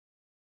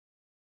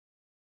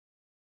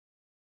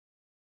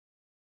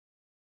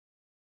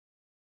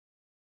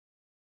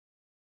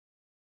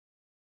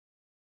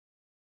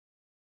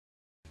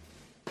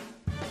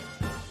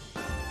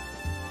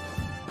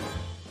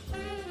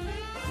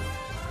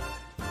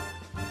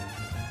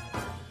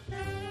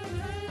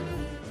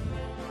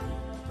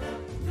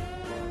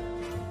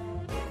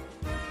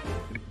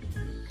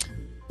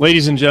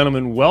Ladies and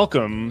gentlemen,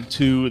 welcome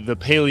to the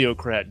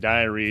Paleocrat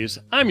Diaries.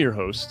 I'm your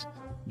host,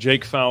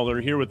 Jake Fowler,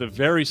 here with a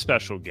very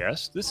special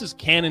guest. This is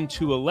Canon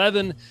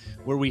 211,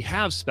 where we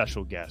have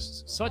special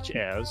guests, such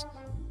as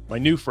my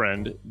new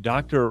friend,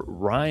 Dr.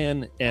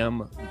 Ryan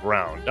M.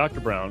 Brown. Dr.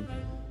 Brown,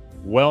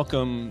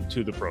 welcome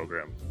to the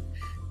program.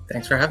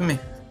 Thanks for having me.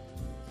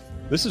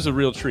 This is a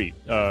real treat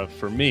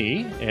for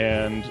me,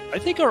 and I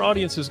think our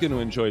audience is going to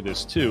enjoy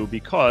this too,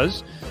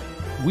 because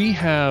we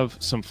have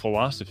some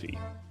philosophy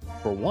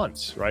for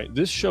once, right?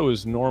 This show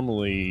is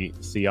normally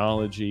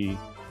theology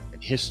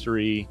and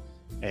history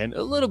and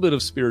a little bit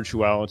of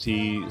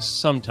spirituality,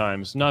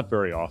 sometimes, not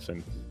very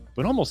often,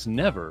 but almost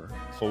never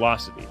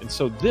philosophy. And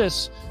so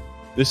this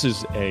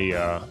is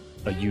a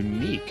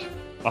unique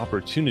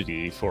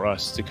opportunity for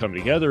us to come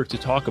together to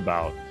talk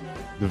about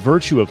the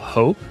virtue of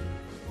hope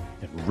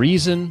and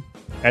reason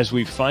as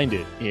we find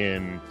it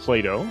in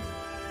Plato,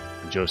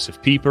 Joseph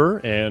Pieper,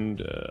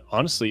 and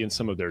honestly in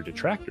some of their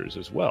detractors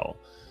as well.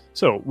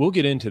 So we'll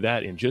get into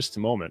that in just a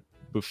moment.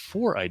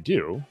 Before I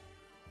do,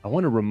 I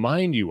want to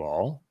remind you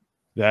all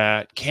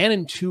that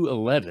Canon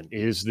 211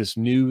 is this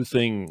new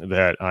thing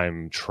that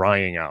I'm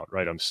trying out,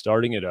 right? I'm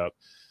starting it up.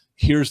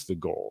 Here's the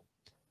goal.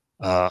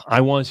 I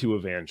want to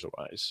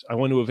evangelize. I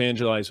want to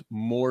evangelize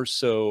more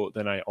so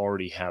than I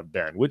already have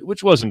been,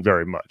 which wasn't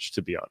very much,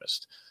 to be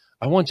honest.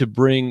 I want to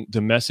bring the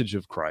message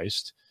of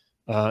Christ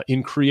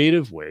in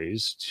creative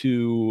ways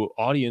to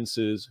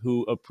audiences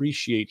who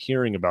appreciate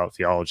hearing about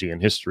theology and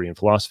history and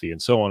philosophy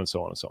and so on and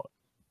so on and so on.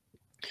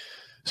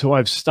 So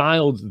I've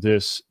styled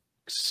this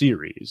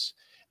series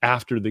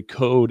after the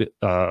code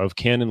of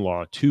Canon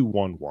Law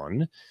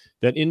 211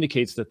 that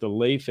indicates that the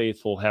lay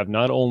faithful have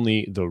not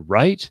only the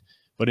right,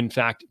 but in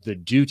fact the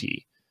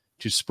duty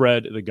to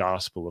spread the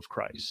gospel of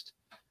Christ.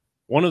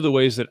 One of the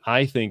ways that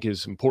I think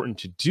is important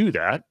to do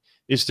that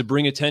is to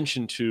bring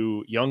attention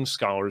to young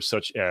scholars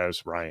such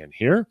as Ryan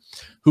here,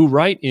 who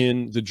write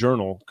in the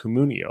journal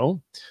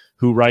Communio,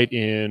 who write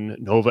in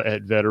Nova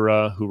et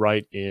Vetera, who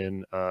write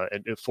in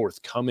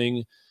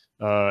forthcoming,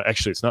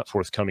 actually it's not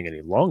forthcoming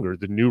any longer,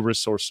 the New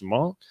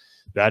Ressourcement,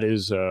 that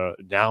is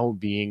now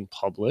being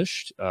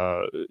published.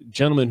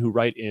 Gentlemen who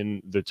write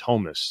in The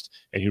Thomist,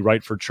 and who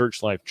write for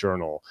Church Life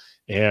Journal,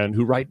 and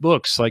who write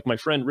books like my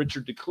friend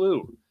Richard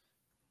Decloux,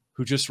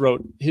 who just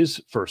wrote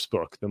his first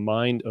book, The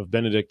Mind of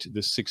Benedict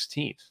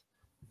XVI.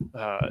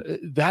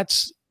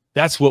 That's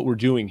what we're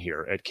doing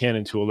here at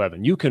Canon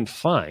 211. You can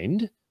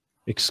find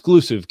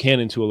exclusive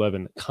Canon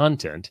 211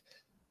 content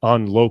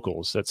on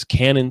Locals. That's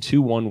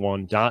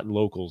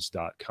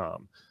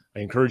canon211.locals.com. I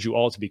encourage you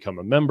all to become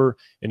a member,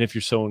 and if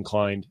you're so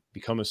inclined,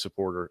 become a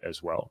supporter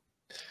as well.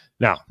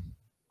 Now,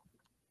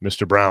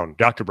 Mr. Brown,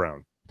 Dr.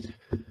 Brown.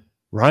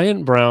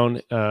 Ryan Brown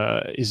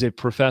was a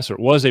professor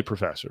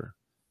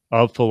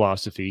of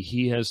philosophy.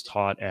 He has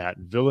taught at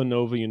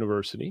Villanova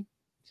University.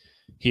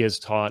 He has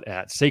taught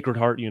at Sacred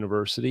Heart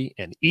University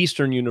and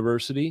Eastern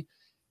University,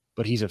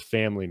 but he's a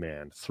family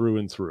man through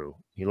and through.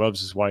 He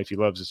loves his wife, he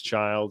loves his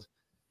child,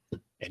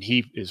 and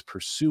he is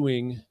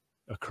pursuing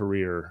a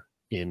career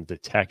in the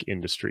tech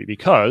industry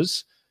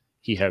because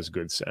he has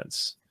good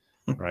sense,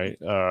 right?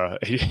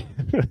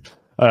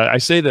 I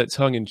say that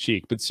tongue in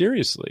cheek, but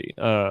seriously,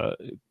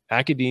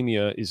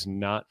 academia is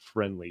not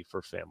friendly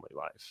for family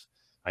life.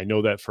 I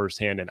know that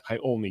firsthand, and I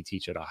only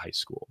teach at a high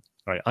school.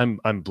 Right?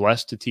 I'm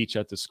blessed to teach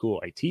at the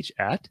school I teach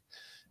at,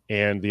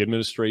 and the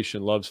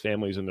administration loves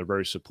families and they're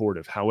very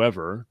supportive.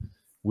 However,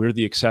 we're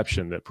the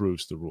exception that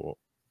proves the rule.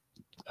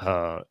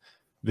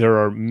 There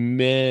are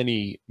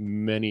many,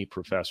 many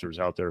professors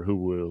out there who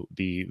will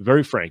be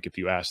very frank if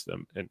you ask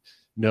them, and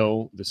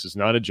no, this is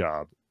not a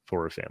job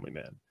for a family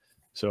man.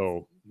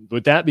 So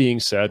with that being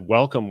said,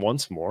 welcome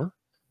once more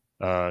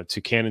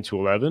to Canon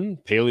 211,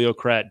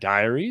 Paleocrat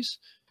Diaries.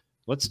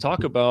 Let's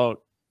talk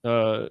about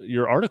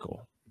your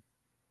article.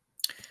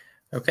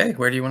 Okay,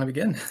 where do you want to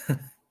begin?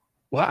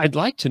 Well, I'd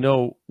like to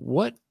know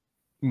what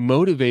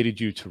motivated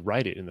you to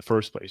write it in the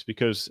first place,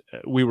 because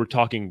we were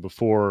talking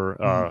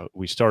before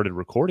we started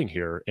recording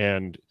here,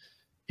 and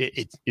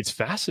it's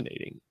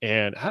fascinating.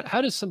 And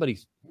how does somebody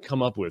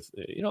come up with,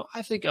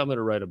 I think I'm going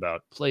to write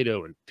about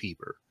Plato and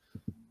Pieper?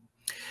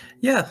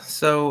 Yeah,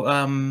 so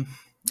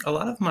a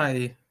lot of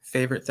my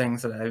favorite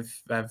things that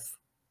I've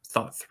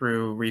thought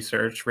through,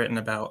 research, written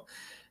about,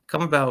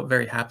 come about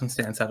very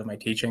happenstance out of my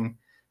teaching.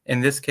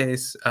 In this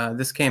case,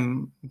 this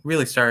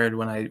really started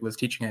when I was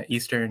teaching at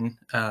Eastern.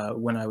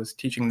 When I was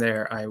teaching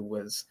there, I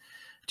was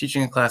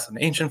teaching a class on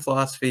ancient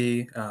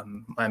philosophy.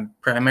 I'm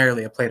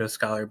primarily a Plato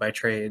scholar by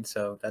trade,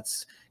 so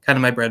that's kind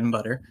of my bread and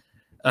butter.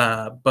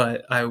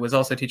 But I was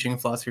also teaching a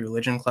philosophy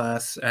religion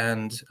class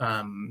and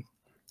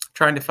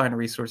trying to find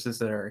resources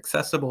that are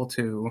accessible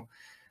to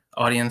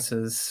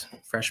audiences,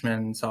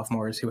 freshmen,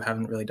 sophomores who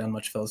haven't really done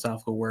much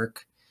philosophical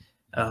work.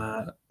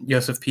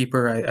 Joseph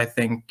Pieper, I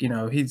think,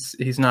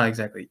 he's not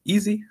exactly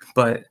easy,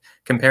 but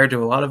compared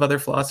to a lot of other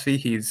philosophy,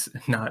 he's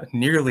not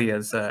nearly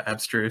as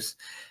abstruse,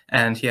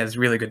 and he has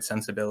really good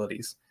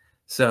sensibilities.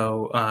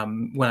 So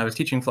when I was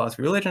teaching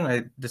philosophy of religion,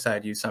 I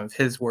decided to use some of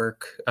his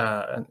work,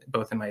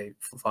 both in my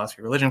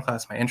philosophy of religion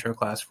class, my intro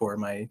class for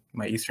my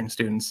Eastern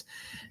students.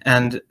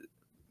 And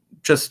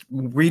just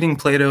reading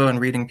Plato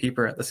and reading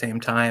Pieper at the same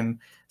time,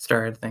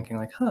 started thinking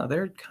like, huh,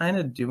 they're kind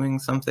of doing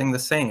something the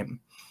same.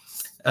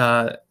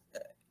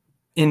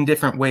 In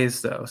different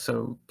ways, though.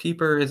 So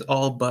Pieper is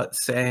all but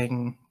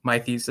saying my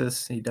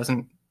thesis. He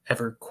doesn't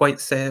ever quite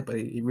say it, but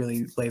he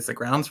really lays the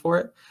grounds for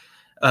it.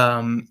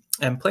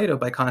 And Plato,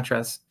 by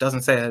contrast,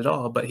 doesn't say it at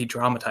all, but he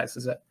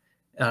dramatizes it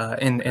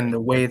in the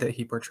way that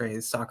he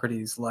portrays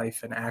Socrates'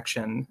 life and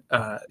action.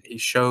 He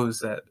shows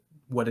that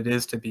what it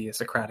is to be a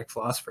Socratic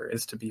philosopher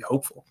is to be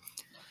hopeful.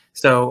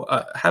 So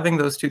having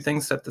those two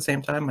things at the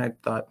same time, I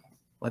thought,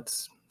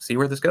 let's see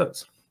where this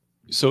goes.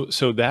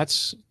 So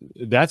that's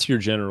your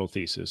general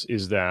thesis,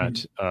 is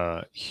that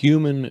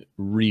human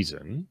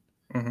reason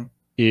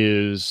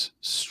is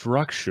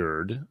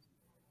structured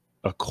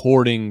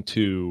according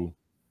to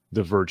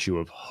the virtue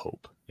of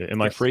hope.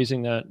 Am I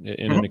phrasing that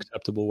in an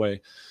acceptable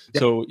way? Yep.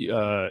 So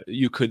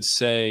you could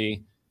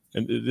say,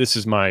 and this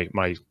is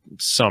my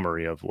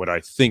summary of what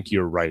I think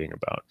you're writing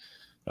about.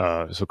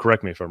 So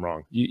correct me if I'm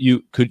wrong.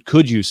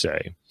 Could you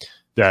say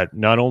that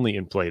not only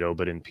in Plato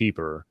but in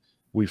Pieper,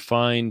 we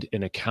find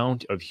an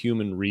account of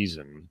human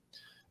reason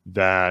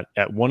that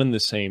at one and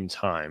the same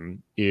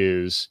time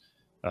is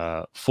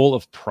full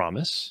of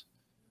promise,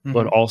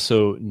 but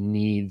also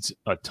needs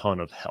a ton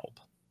of help.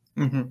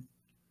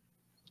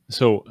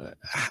 So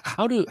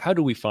how do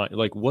we find,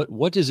 like,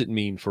 what does it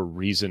mean for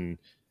reason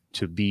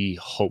to be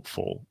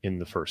hopeful in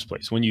the first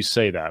place? When you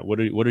say that, what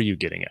are you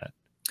getting at?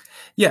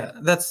 Yeah,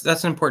 that's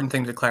an important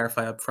thing to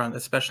clarify up front,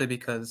 especially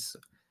because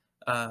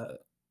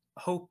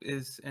hope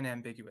is an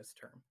ambiguous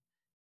term.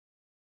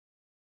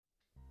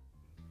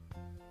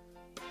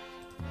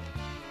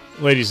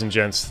 Ladies and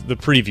gents, the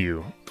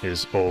preview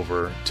is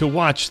over. To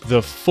watch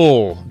the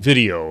full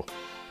video,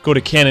 go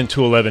to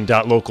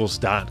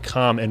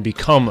canon211.locals.com and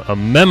become a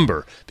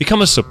member,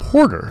 become a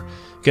supporter,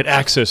 get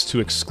access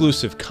to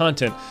exclusive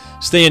content,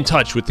 stay in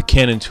touch with the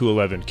Canon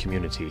 211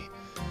 community.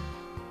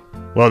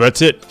 Well,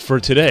 that's it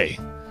for today.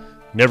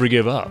 Never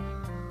give up.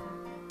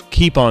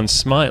 Keep on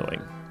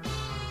smiling.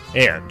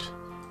 And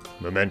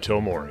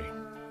memento mori.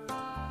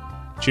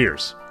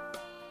 Cheers.